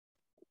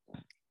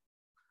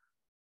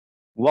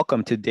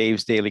Welcome to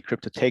Dave's Daily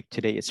Crypto Take.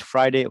 Today is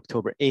Friday,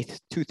 October 8th,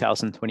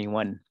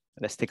 2021.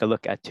 Let's take a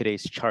look at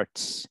today's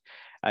charts.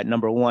 At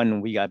number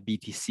one, we got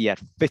BTC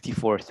at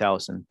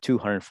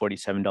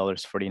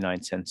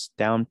 $54,247.49,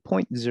 down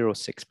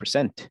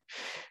 0.06%.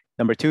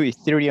 Number two,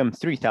 Ethereum,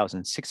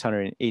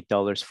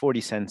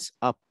 $3,608.40,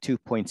 up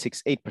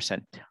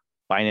 2.68%.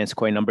 Binance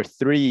Coin number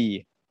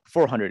three,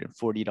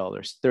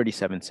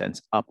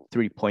 $440.37, up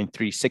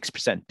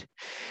 3.36%.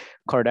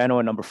 Cardano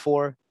at number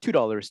four,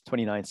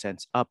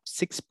 $2.29, up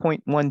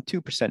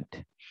 6.12%.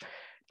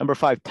 Number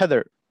five,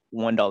 Tether,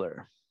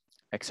 $1.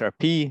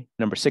 XRP,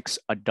 number six,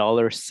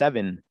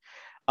 $1.07,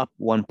 up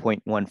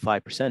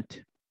 1.15%.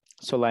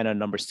 Solana,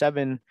 number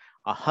seven,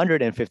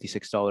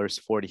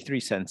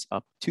 $156.43,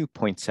 up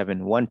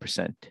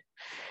 2.71%.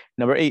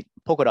 Number eight,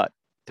 Polkadot,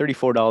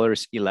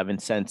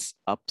 $34.11,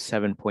 up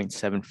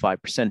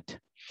 7.75%.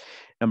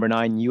 Number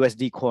nine,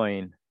 USD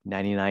Coin,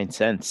 99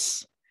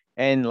 cents.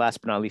 And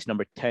last but not least,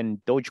 number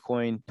 10,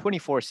 Dogecoin,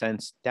 24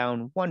 cents,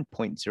 down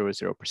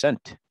 1.00%.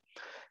 Let's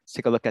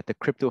take a look at the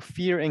Crypto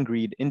Fear and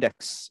Greed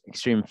Index.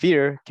 Extreme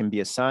fear can be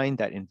a sign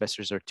that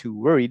investors are too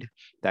worried.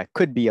 That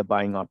could be a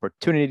buying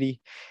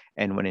opportunity.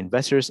 And when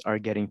investors are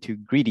getting too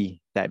greedy,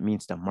 that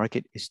means the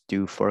market is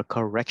due for a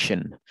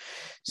correction.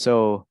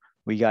 So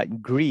we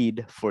got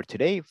greed for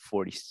today,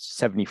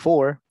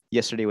 74.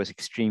 Yesterday was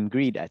extreme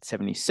greed at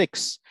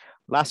 76.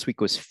 Last week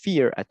was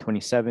fear at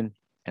 27.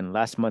 And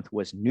last month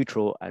was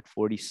neutral at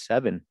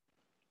 47.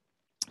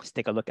 Let's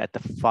take a look at the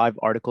 5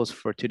 articles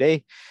for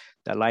today.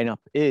 The lineup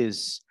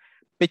is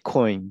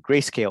Bitcoin,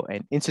 Grayscale,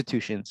 and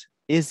institutions.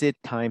 Is it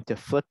time to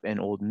flip an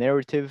old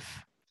narrative?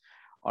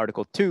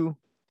 Article 2,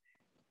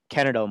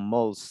 Canada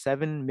mulls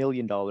 $7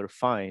 million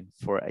fine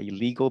for a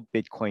illegal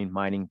Bitcoin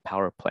mining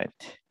power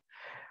plant.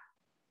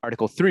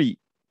 Article 3,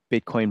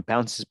 Bitcoin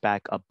bounces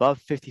back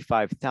above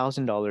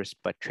 $55,000,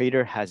 but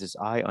trader has his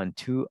eye on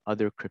 2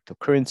 other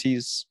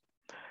cryptocurrencies.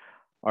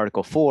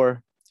 Article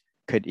 4,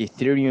 could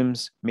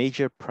Ethereum's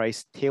major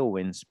price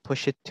tailwinds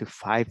push it to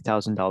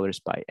 $5,000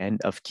 by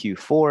end of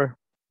Q4?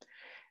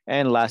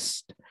 And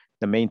last,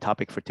 the main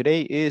topic for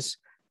today is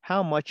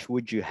how much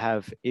would you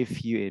have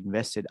if you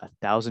invested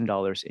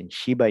 $1,000 in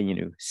Shiba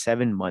Inu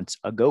 7 months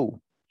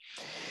ago?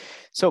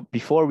 So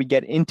before we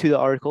get into the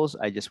articles,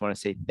 I just want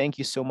to say thank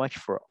you so much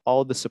for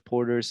all the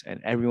supporters and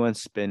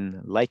everyone's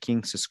been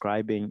liking,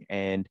 subscribing,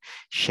 and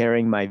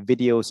sharing my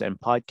videos and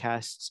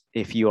podcasts.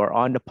 If you are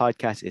on the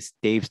podcast, it's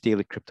Dave's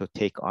Daily Crypto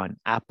Take on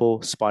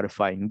Apple,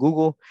 Spotify, and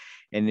Google.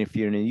 And if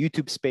you're in the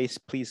YouTube space,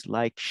 please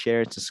like,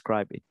 share, and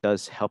subscribe. It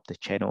does help the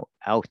channel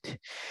out.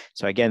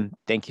 So again,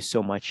 thank you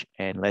so much,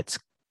 and let's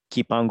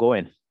keep on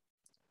going.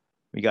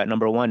 We got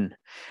number one.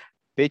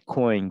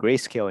 Bitcoin,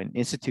 Grayscale, and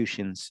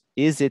institutions,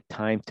 is it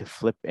time to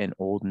flip an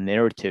old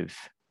narrative?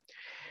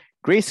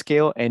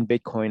 Grayscale and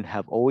Bitcoin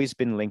have always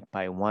been linked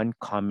by one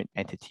common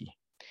entity,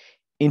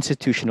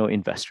 institutional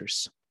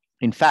investors.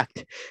 In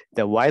fact,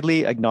 the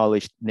widely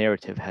acknowledged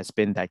narrative has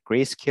been that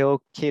Grayscale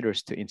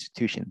caters to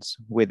institutions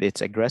with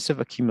its aggressive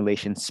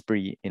accumulation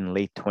spree in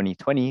late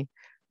 2020,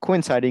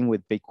 coinciding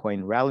with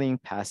Bitcoin rallying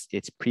past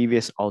its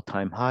previous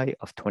all-time high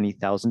of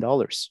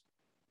 $20,000.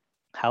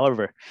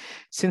 However,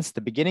 since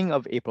the beginning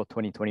of April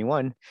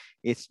 2021,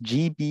 its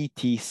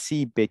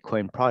GBTC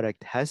Bitcoin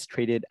product has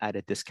traded at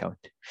a discount.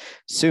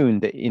 Soon,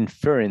 the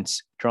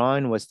inference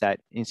drawn was that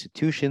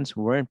institutions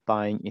weren't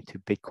buying into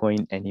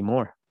Bitcoin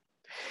anymore.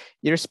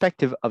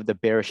 Irrespective of the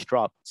bearish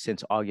drop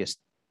since August,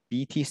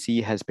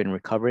 BTC has been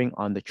recovering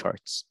on the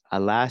charts.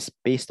 Alas,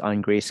 based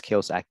on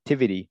Grayscale's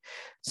activity,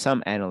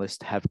 some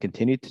analysts have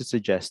continued to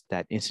suggest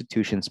that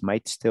institutions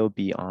might still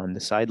be on the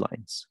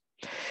sidelines.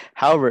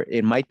 However,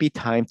 it might be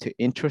time to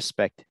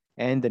introspect,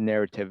 and the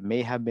narrative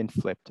may have been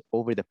flipped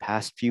over the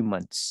past few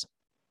months.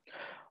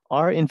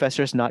 Are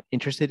investors not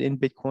interested in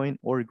Bitcoin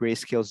or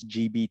Grayscale's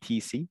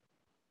GBTC?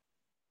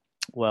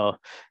 Well,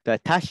 the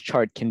attached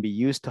chart can be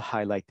used to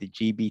highlight the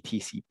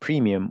GBTC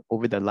premium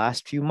over the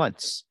last few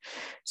months.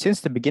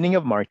 Since the beginning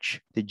of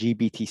March, the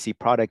GBTC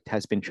product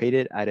has been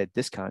traded at a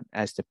discount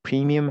as the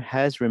premium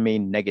has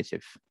remained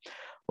negative.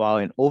 While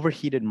an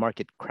overheated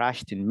market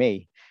crashed in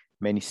May,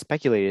 many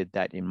speculated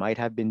that it might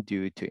have been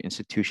due to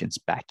institutions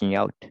backing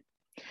out.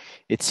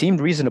 It seemed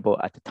reasonable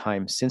at the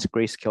time since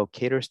Grayscale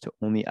caters to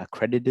only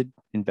accredited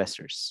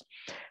investors.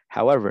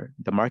 However,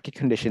 the market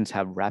conditions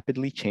have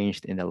rapidly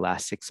changed in the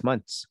last 6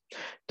 months.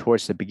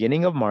 Towards the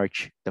beginning of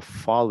March, the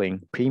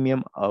falling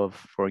premium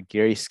for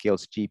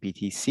Grayscale's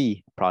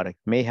GBTC product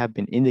may have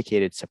been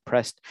indicated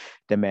suppressed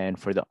demand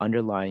for the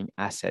underlying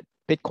asset,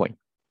 Bitcoin.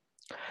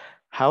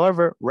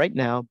 However, right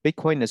now,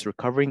 Bitcoin is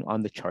recovering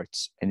on the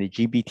charts and the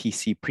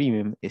GBTC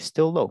premium is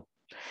still low.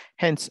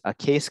 Hence, a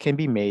case can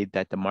be made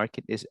that the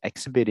market is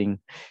exhibiting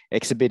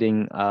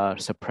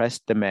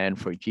suppressed demand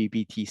for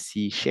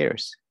GBTC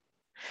shares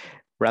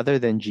rather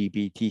than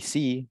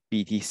GBTC,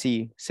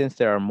 BTC, since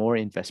there are more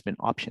investment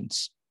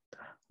options.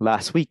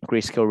 Last week,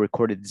 Grayscale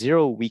recorded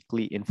 0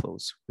 weekly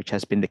inflows, which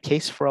has been the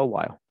case for a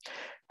while.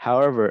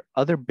 However,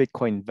 other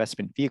Bitcoin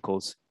investment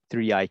vehicles,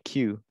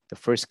 3iQ, the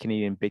first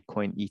Canadian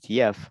Bitcoin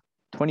ETF,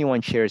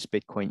 21 shares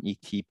Bitcoin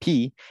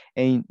ETP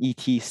and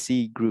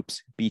ETC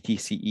Group's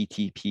BTC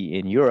ETP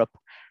in Europe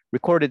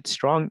recorded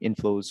strong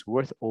inflows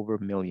worth over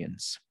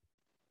millions.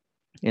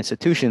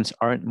 Institutions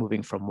aren't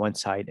moving from one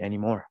side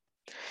anymore.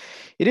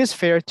 It is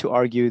fair to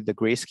argue the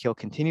Grayscale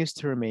continues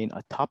to remain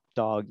a top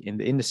dog in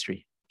the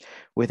industry.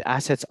 With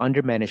assets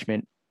under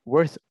management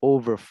worth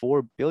over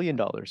 $4 billion,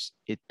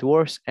 it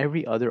dwarfs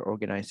every other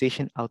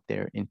organization out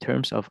there in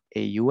terms of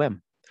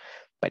AUM.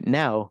 But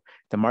now,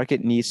 the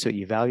market needs to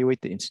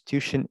evaluate the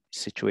institution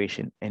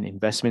situation and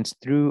investments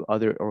through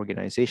other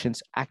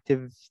organizations'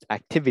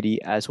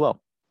 activity as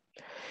well.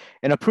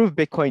 An approved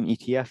Bitcoin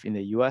ETF in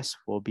the US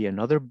will be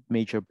another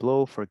major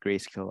blow for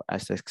Grayscale,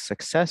 as the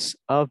success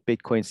of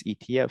Bitcoin's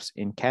ETFs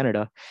in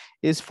Canada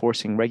is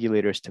forcing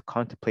regulators to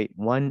contemplate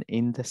one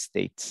in the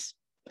States.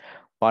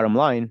 Bottom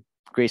line,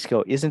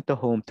 Grayscale isn't the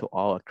home to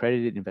all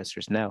accredited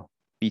investors now.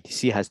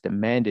 BTC has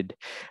demanded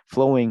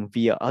flowing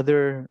via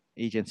other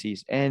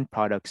agencies and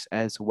products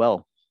as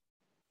well.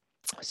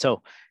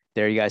 So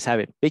there you guys have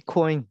it.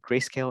 Bitcoin,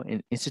 Grayscale,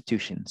 and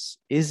institutions.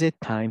 Is it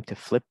time to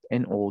flip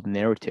an old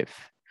narrative?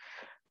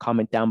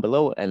 Comment down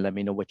below and let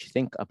me know what you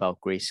think about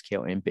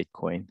Grayscale and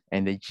Bitcoin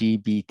and the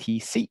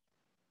GBTC.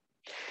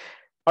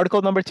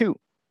 Article number 2.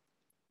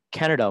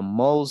 Canada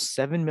mulls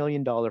 $7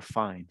 million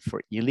fine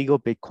for illegal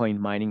Bitcoin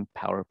mining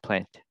power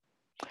plant.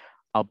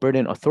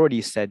 Albertan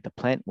authorities said the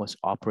plant was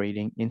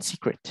operating in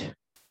secret.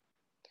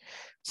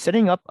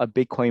 Setting up a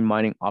Bitcoin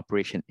mining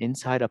operation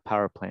inside a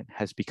power plant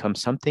has become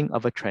something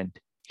of a trend.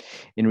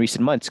 In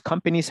recent months,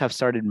 companies have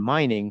started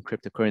mining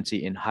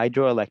cryptocurrency in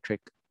hydroelectric,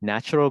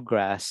 natural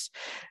gas,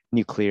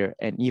 nuclear,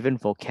 and even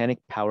volcanic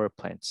power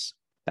plants.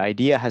 The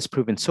idea has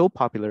proven so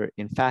popular,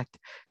 in fact,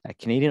 that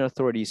Canadian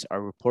authorities are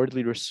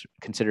reportedly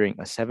considering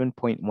a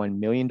 $7.1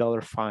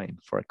 million fine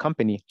for a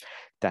company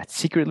that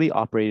secretly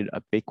operated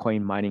a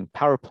Bitcoin mining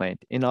power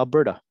plant in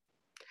Alberta.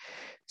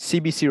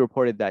 CBC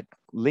reported that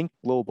Link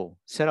Global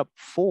set up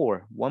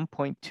 4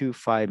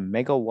 1.25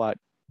 megawatt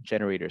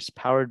generators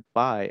powered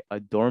by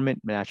a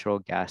dormant natural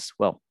gas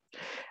well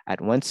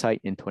at one site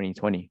in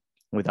 2020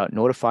 without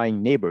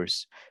notifying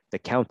neighbors, the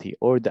county,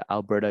 or the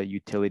Alberta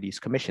Utilities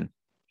Commission.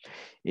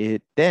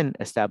 It then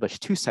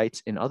established 2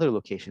 sites in other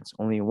locations,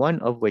 only one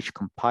of which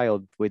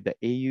complied with the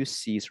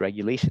AUC's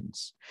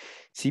regulations.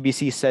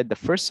 CBC said the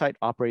first site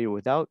operated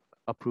without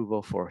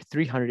approval for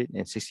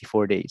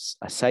 364 days.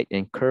 A site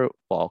in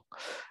Kirkwall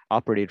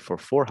operated for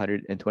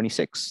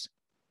 426.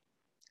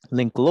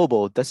 Link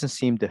Global doesn't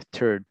seem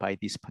deterred by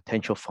these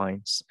potential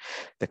fines.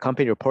 The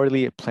company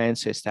reportedly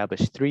plans to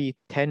establish 3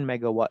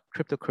 10-megawatt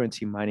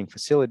cryptocurrency mining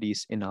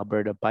facilities in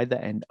Alberta by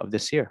the end of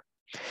this year.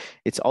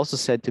 It's also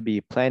said to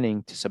be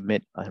planning to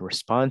submit a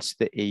response to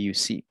the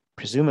AUC,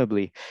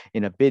 presumably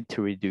in a bid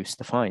to reduce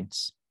the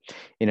fines.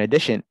 In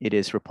addition, it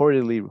is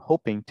reportedly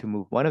hoping to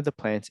move one of the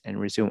plants and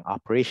resume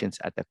operations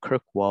at the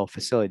Kirkwall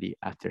facility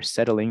after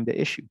settling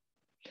the issue.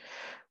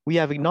 We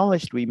have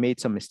acknowledged we made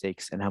some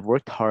mistakes and have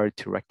worked hard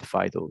to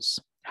rectify those.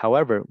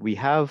 However, we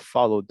have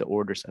followed the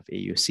orders of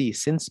AUC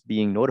since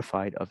being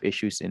notified of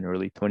issues in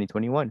early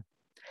 2021.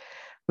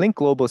 Link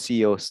Global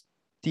CEO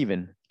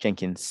Stephen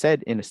Jenkins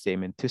said in a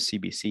statement to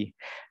CBC,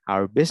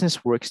 "Our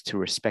business works to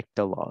respect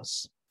the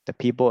laws, the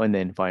people, and the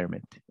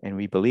environment, and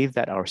we believe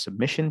that our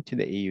submission to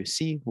the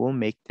AUC will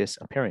make this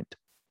apparent."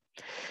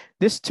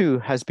 This too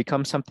has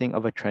become something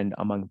of a trend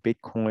among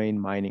Bitcoin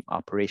mining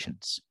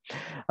operations.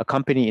 A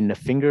company in the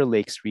Finger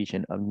Lakes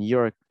region of New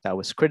York that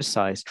was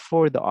criticized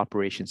for the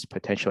operation's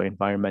potential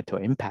environmental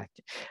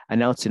impact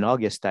announced in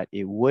August that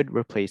it would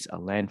replace a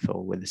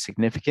landfill with a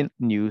significant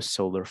new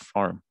solar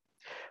farm.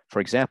 For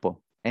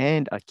example,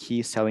 and a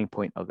key selling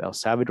point of El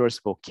Salvador's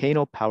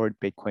volcano-powered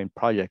Bitcoin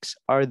projects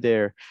are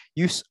their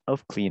use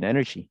of clean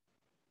energy.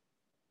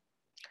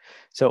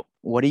 So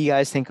what do you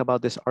guys think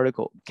about this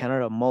article?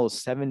 Canada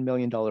mulls $7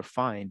 million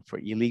fine for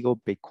illegal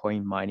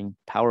Bitcoin mining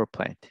power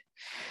plant.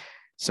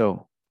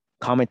 So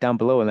comment down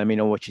below and let me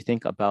know what you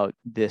think about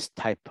this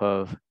type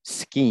of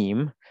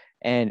scheme.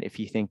 And if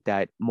you think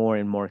that more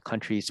and more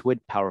countries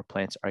with power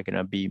plants are going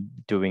to be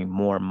doing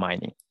more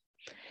mining.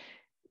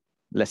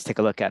 Let's take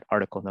a look at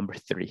article number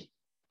 3.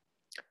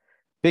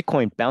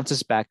 Bitcoin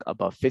bounces back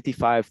above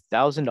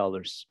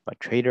 $55,000, but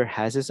trader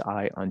has his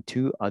eye on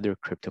 2 other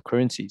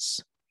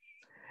cryptocurrencies.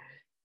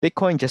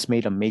 Bitcoin just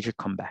made a major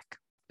comeback.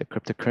 The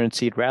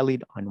cryptocurrency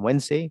rallied on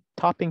Wednesday,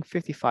 topping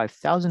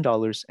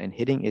 $55,000 and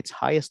hitting its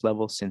highest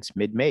level since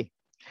mid-May.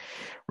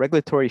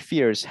 Regulatory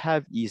fears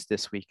have eased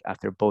this week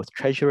after both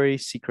Treasury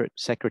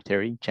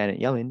Secretary Janet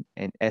Yellen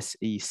and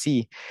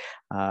SEC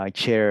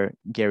Chair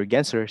Gary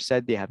Gensler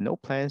said they have no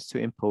plans to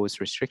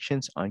impose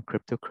restrictions on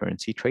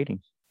cryptocurrency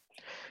trading.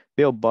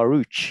 Bill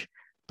Baruch,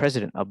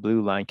 president of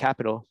Blue Line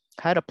Capital,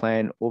 had a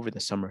plan over the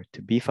summer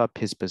to beef up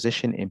his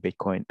position in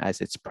Bitcoin as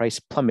its price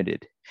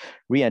plummeted,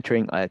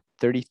 re-entering at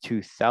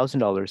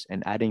 $32,000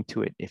 and adding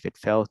to it if it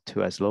fell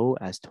to as low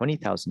as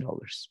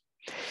 $20,000.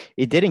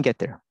 It didn't get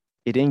there.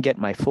 It didn't get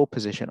my full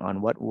position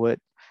on what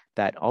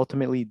that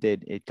ultimately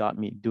did. It got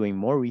me doing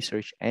more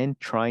research and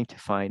trying to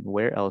find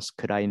where else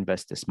could I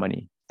invest this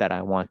money that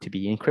I want to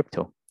be in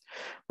crypto.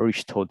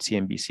 Baruch told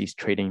CNBC's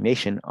Trading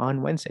Nation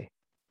on Wednesday.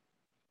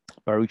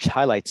 Baruch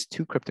highlights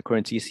two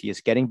cryptocurrencies he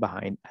is getting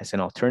behind as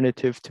an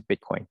alternative to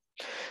Bitcoin,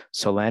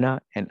 Solana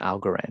and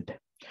Algorand.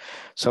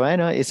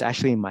 Solana is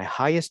actually my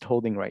highest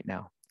holding right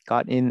now.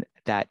 Got in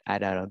that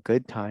at a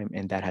good time,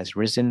 and that has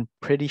risen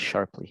pretty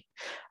sharply.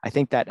 I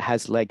think that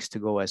has legs to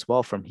go as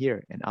well from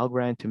here, and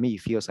Algorand to me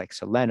feels like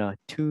Solana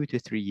 2 to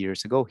 3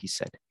 years ago, he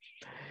said.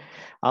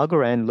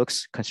 Algorand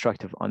looks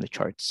constructive on the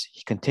charts.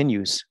 He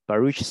continues,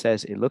 Baruch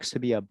says it looks to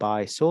be a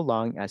buy so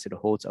long as it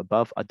holds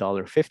above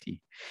 $1.50.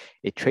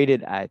 It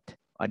traded at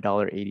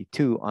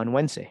 $1.82 on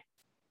Wednesday.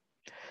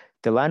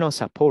 Delano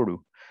Saporu,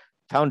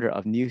 founder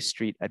of New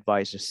Street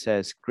Advisors,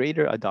 says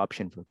greater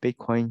adoption for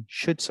Bitcoin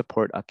should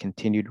support a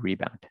continued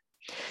rebound.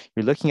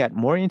 You're looking at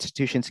more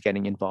institutions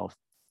getting involved.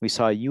 We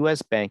saw a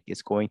US bank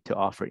is going to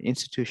offer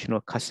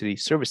institutional custody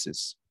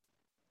services.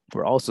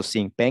 We're also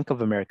seeing Bank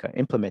of America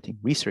implementing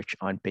research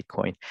on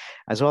Bitcoin,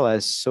 as well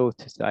as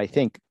I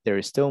think there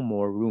is still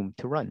more room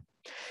to run.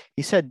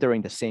 He said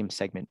during the same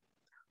segment,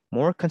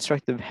 more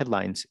constructive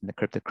headlines in the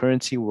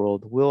cryptocurrency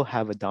world will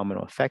have a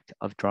domino effect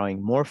of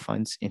drawing more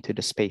funds into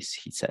the space,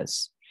 he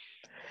says.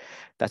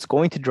 That's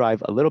going to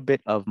drive a little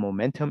bit of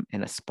momentum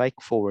and a spike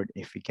forward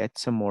if we get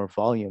some more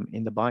volume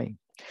in the buying.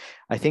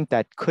 I think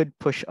that could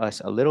push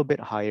us a little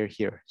bit higher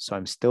here, so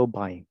I'm still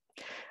buying.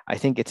 I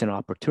think it's an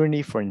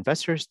opportunity for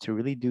investors to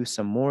really do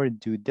some more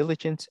due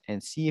diligence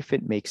and see if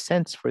it makes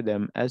sense for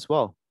them as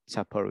well,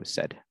 Saporu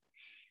said.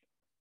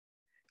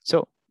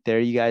 So there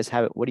you guys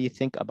have it. What do you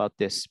think about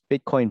this?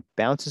 Bitcoin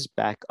bounces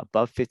back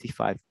above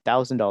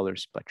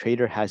 $55,000, but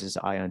trader has his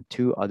eye on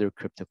two other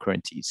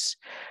cryptocurrencies,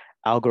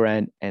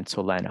 Algorand and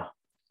Solana.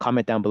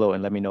 Comment down below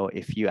and let me know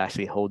if you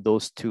actually hold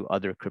those two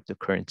other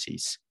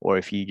cryptocurrencies or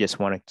if you just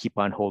want to keep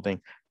on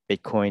holding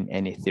Bitcoin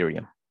and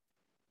Ethereum.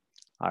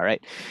 All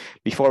right.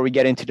 Before we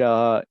get into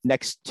the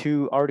next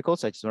two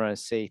articles, I just want to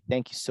say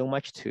thank you so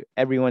much to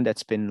everyone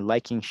that's been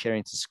liking,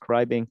 sharing,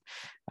 subscribing.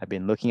 I've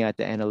been looking at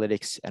the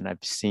analytics and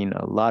I've seen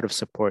a lot of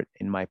support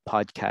in my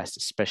podcast,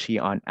 especially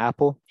on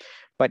Apple.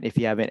 But if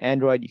you have an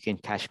Android, you can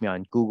catch me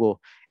on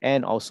Google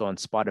and also on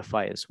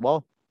Spotify as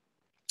well.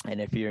 And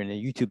if you're in the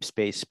YouTube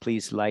space,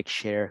 please like,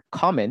 share,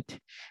 comment,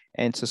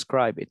 and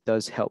subscribe. It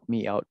does help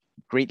me out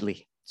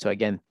greatly. So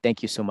again,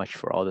 thank you so much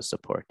for all the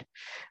support.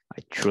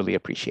 I truly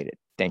appreciate it.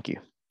 Thank you.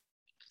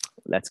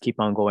 Let's keep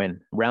on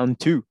going. Round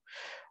two.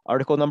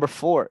 Article number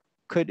 4.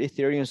 Could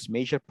Ethereum's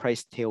major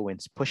price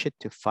tailwinds push it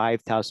to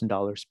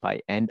 $5,000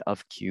 by end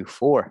of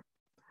Q4?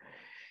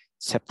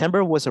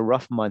 September was a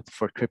rough month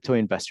for crypto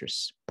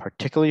investors,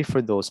 particularly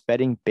for those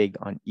betting big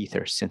on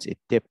Ether since it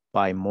dipped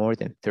by more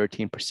than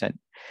 13%.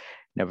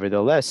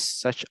 Nevertheless,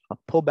 such a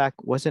pullback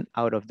wasn't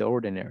out of the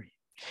ordinary.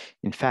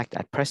 In fact,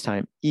 at press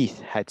time, ETH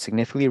had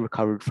significantly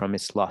recovered from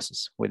its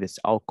losses, with its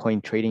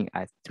altcoin trading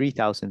at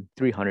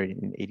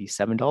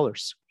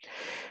 $3,387.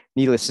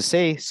 Needless to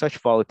say, such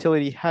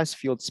volatility has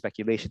fueled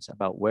speculations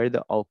about where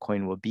the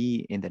altcoin will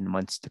be in the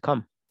months to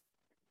come.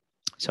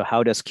 So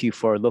how does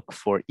Q4 look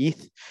for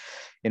ETH?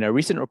 In a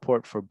recent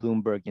report for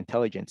Bloomberg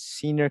Intelligence,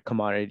 senior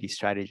commodity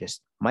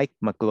strategist Mike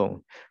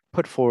McGlone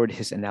put forward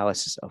his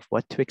analysis of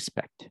what to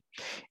expect.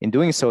 In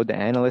doing so, the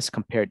analyst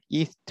compared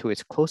ETH to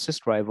its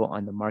closest rival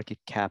on the market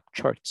cap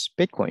charts,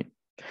 Bitcoin.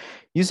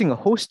 Using a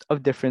host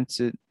of different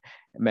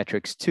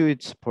metrics to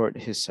support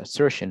his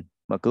assertion,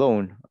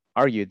 McGlone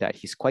argued that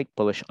he's quite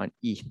bullish on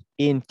ETH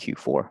in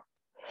Q4.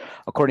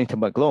 According to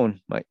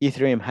McGlone,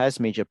 Ethereum has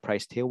major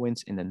price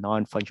tailwinds in the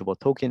non-fungible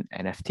token,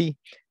 NFT,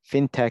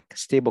 fintech,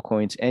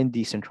 stablecoins, and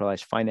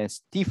decentralized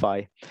finance,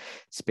 DeFi,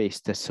 space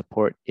to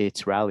support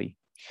its rally.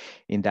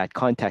 In that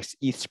context,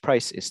 ETH's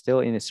price is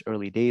still in its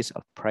early days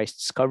of price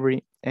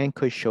discovery and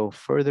could show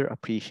further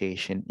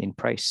appreciation in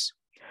price.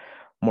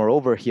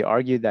 Moreover, he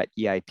argued that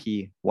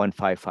EIP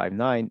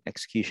 1559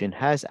 execution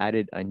has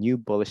added a new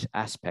bullish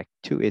aspect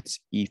to its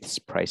ETH's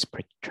price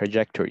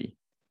trajectory.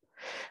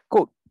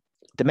 Quote,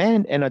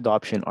 demand and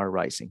adoption are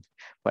rising,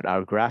 but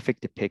our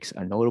graphic depicts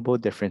a notable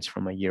difference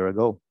from a year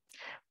ago.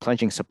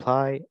 Plunging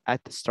supply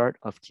at the start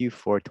of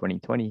Q4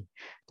 2020,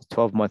 the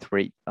 12-month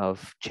rate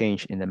of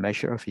change in the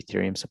measure of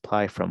Ethereum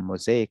supply from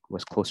Mosaic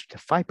was closer to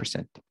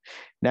 5%.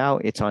 Now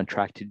it's on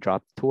track to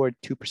drop toward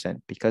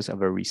 2% because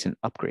of a recent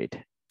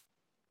upgrade.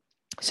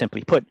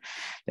 Simply put,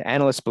 the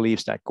analyst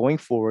believes that going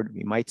forward,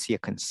 we might see a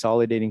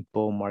consolidating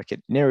bull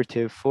market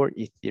narrative for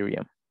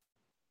Ethereum.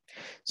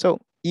 So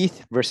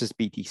ETH versus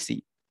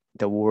BTC.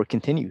 The war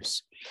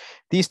continues.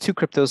 These two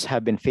cryptos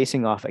have been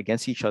facing off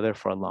against each other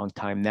for a long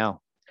time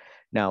now.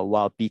 Now,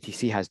 while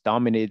BTC has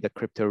dominated the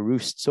crypto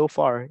roost so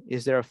far,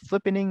 is there a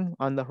flippening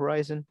on the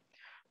horizon?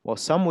 Well,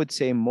 some would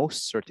say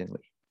most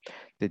certainly.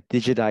 The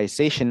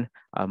digitization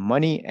of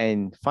money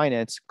and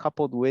finance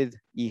coupled with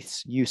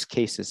ETH's use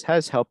cases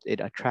has helped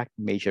it attract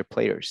major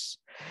players.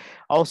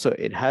 Also,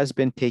 it has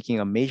been taking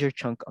a major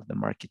chunk of the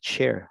market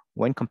share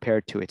when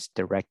compared to its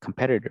direct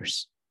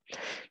competitors.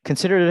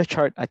 Consider the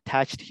chart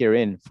attached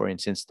herein. For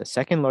instance, the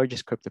second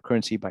largest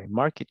cryptocurrency by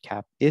market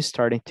cap is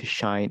starting to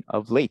shine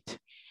of late.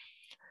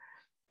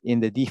 In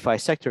the DeFi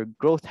sector,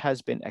 growth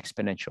has been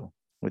exponential.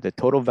 with the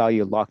total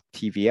value locked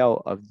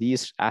TVL of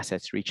these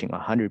assets reaching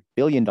 $100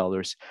 billion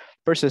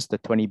versus the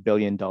 $20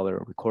 billion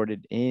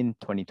recorded in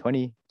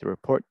 2020. The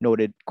report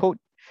noted, quote,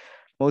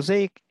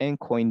 Mosaic and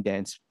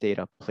CoinDance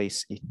data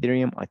place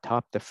Ethereum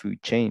atop the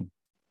food chain,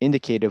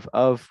 indicative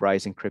of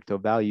rising crypto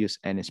values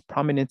and its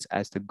prominence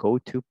as the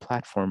go-to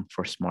platform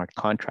for smart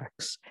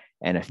contracts,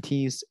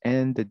 NFTs,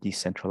 and the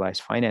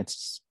decentralized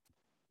finances.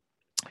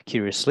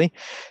 Curiously,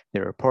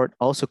 the report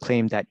also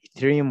claimed that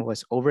Ethereum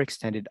was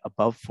overextended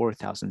above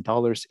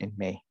 $4,000 in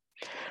May.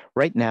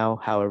 Right now,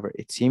 however,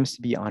 it seems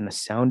to be on a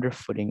sounder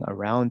footing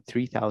around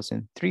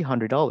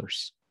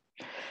 $3,300.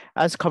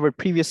 As covered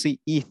previously,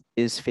 ETH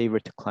is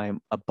favored to climb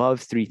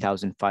above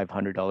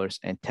 $3,500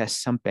 and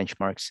test some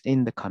benchmarks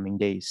in the coming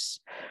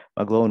days.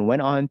 McGlone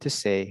went on to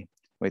say,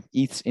 with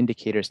ETH's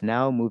indicators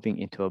now moving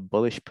into a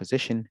bullish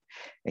position,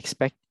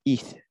 expect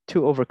ETH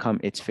to overcome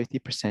its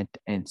 50%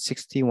 and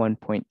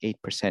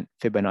 61.8%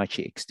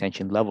 Fibonacci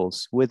extension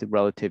levels with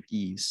relative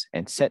ease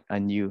and set a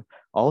new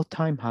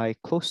all-time high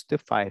close to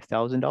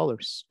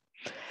 $5,000.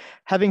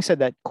 Having said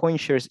that,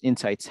 CoinShares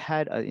Insights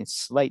had a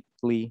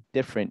slightly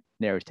different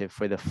narrative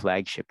for the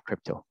flagship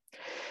crypto.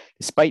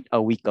 Despite a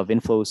week of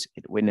inflows,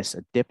 it witnessed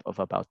a dip of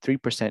about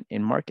 3%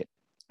 in market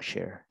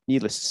share.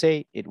 Needless to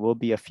say, it will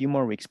be a few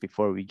more weeks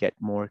before we get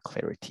more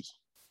clarity.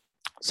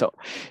 So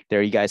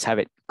there you guys have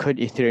it. Could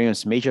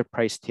Ethereum's major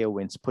price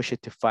tailwinds push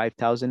it to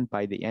 5,000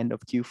 by the end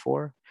of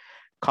Q4?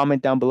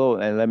 Comment down below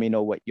and let me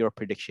know what your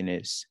prediction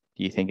is.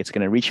 Do you think it's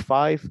going to reach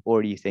 5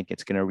 or do you think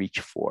it's going to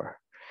reach 4?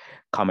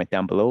 Comment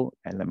down below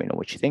and let me know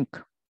what you think.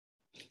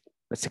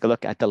 Let's take a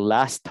look at the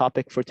last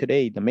topic for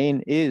today. The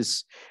main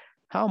is,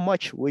 how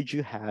much would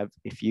you have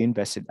if you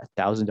invested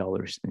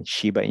 $1,000 in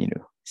Shiba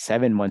Inu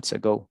 7 months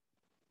ago?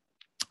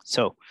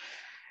 So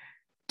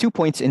 2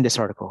 points in this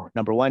article.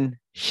 Number one,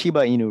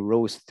 Shiba Inu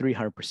rose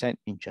 300%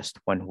 in just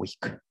 1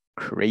 week.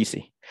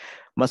 Crazy.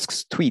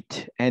 Musk's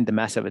tweet and the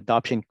massive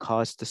adoption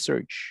caused the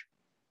surge.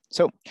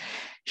 So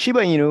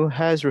Shiba Inu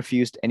has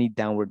refused any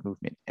downward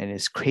movement and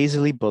is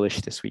crazily bullish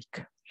this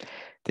week.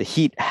 The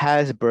heat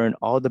has burned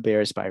all the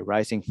bears by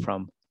rising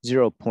from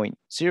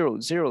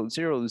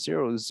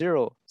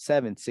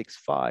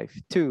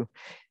 0.0000765 to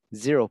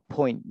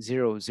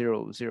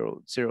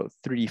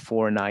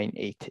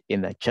 0.0003498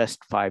 in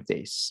just 5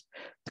 days.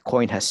 The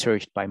coin has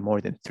surged by more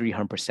than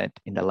 300%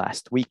 in the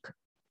last week.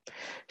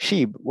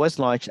 SHIB was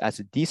launched as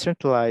a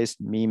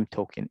decentralized meme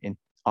token in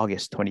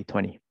August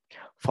 2020,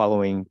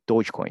 following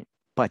Dogecoin.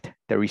 But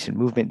the recent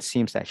movement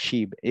seems that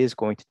SHIB is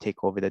going to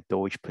take over the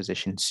Doge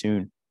position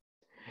soon.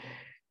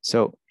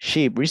 So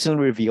SHIB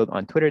recently revealed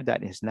on Twitter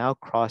that it has now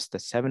crossed the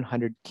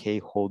 700K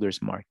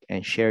holders mark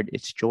and shared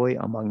its joy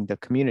among the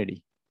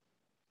community.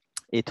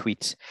 It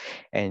tweets,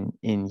 and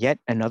in yet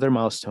another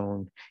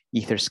milestone,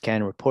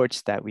 Etherscan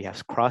reports that we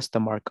have crossed the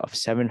mark of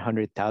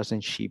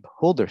 700,000 SHIB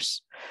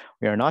holders.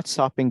 We are not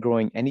stopping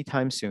growing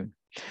anytime soon.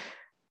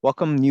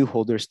 Welcome new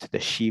holders to the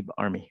SHIB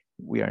army.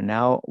 We are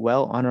now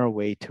well on our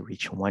way to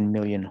reach 1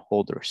 million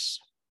holders.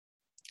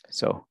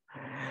 So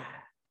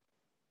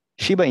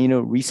Shiba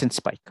Inu recent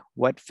spike.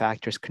 What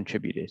factors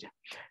contributed?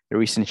 The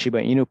recent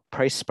Shiba Inu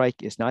price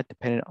spike is not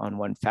dependent on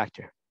one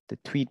factor. The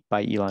tweet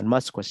by Elon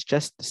Musk was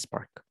just the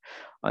spark.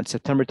 On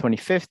September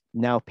 25th,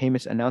 Now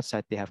Payments announced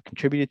that they have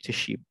contributed to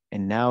SHIB,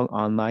 and now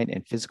online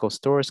and physical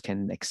stores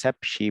can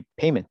accept SHIB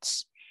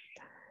payments.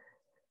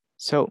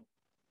 So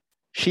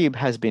SHIB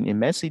has been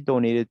immensely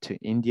donated to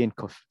Indian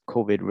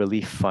COVID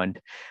relief fund,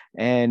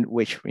 and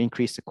which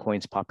increased the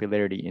coin's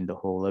popularity in the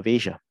whole of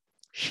Asia.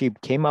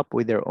 SHIB came up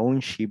with their own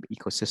SHIB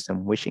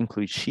ecosystem, which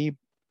includes SHIB,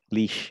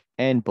 Leash,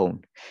 and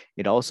Bone.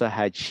 It also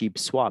had SHIB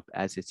Swap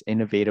as its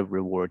innovative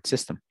reward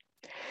system.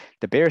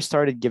 The bears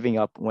started giving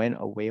up when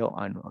a whale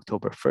on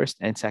October 1st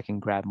and 2nd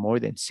grabbed more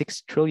than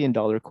 $6 trillion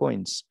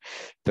coins.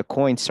 The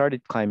coin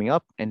started climbing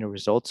up and the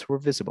results were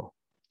visible.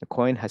 The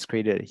coin has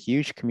created a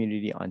huge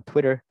community on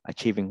Twitter,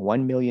 achieving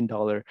 $1 million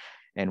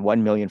and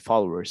 1 million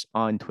followers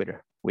on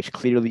Twitter, which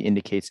clearly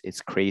indicates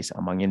its craze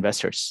among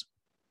investors.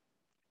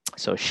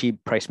 So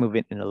SHIB price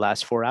movement in the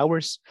last 4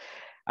 hours.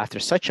 After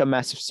such a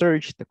massive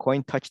surge, the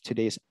coin touched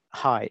today's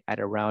high at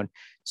around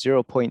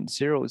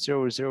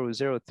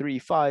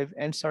 0.000035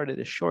 and started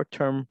a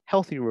short-term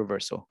healthy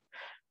reversal.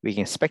 We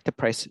can expect the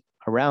price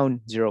around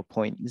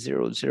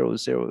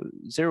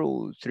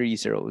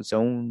 0.000030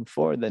 zone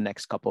for the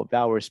next couple of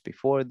hours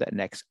before the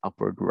next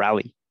upward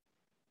rally.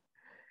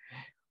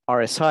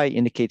 RSI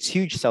indicates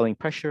huge selling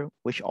pressure,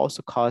 which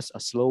also caused a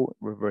slow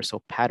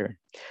reversal pattern.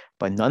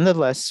 But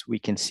nonetheless, we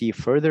can see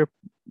further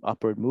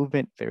upward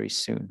movement very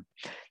soon.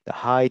 The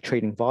high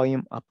trading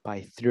volume, up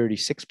by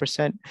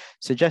 36%,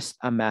 suggests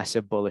a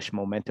massive bullish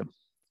momentum.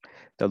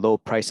 The low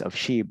price of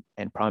SHIB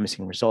and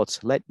promising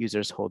results let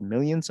users hold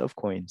millions of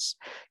coins.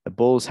 The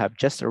bulls have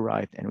just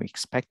arrived and we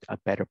expect a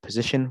better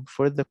position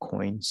for the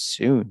coin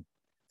soon.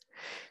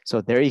 So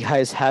there you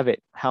guys have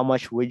it. How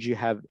much would you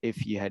have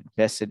if you had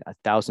invested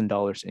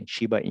 $1,000 in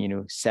Shiba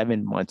Inu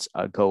 7 months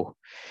ago?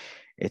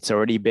 It's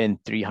already been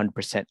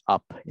 300%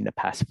 up in the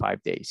past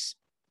 5 days.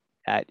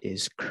 That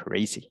is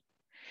crazy.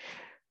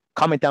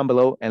 Comment down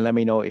below and let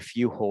me know if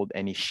you hold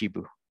any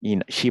Shiba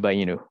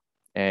Inu.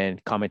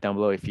 And comment down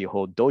below if you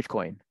hold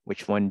Dogecoin.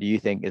 Which one do you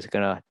think is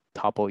going to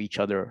topple each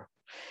other?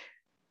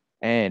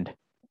 And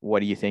what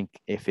do you think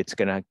if it's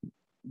going to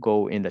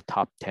go in the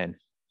top 10?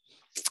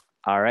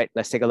 All right,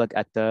 let's take a look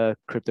at the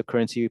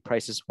cryptocurrency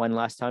prices one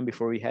last time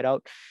before we head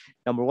out.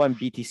 Number one,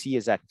 BTC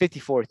is at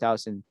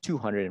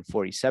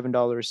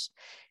 $54,247.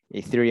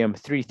 Ethereum,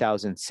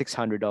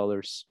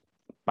 $3,600.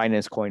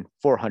 Binance Coin,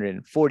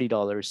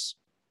 $440.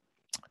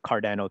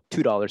 Cardano,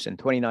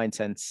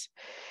 $2.29.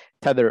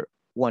 Tether,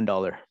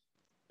 $1.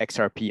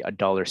 XRP,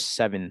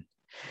 $1.07.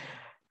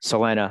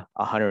 Solana,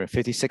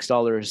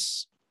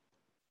 $156.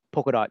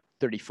 Polkadot,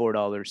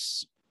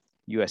 $34.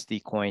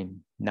 USD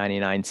Coin,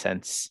 99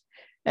 cents.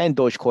 And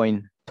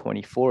Dogecoin,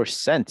 24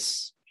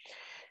 cents.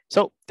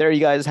 So there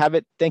you guys have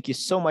it. Thank you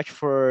so much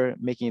for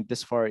making it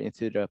this far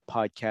into the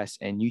podcast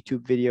and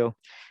YouTube video.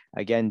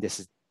 Again, this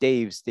is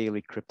Dave's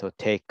Daily Crypto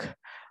Take.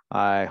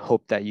 I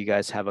hope that you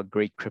guys have a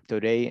great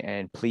crypto day.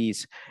 And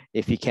please,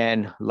 if you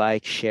can,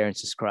 like, share, and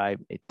subscribe.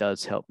 It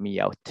does help me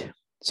out.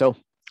 So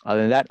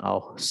other than that,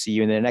 I'll see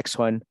you in the next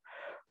one.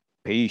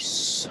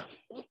 Peace.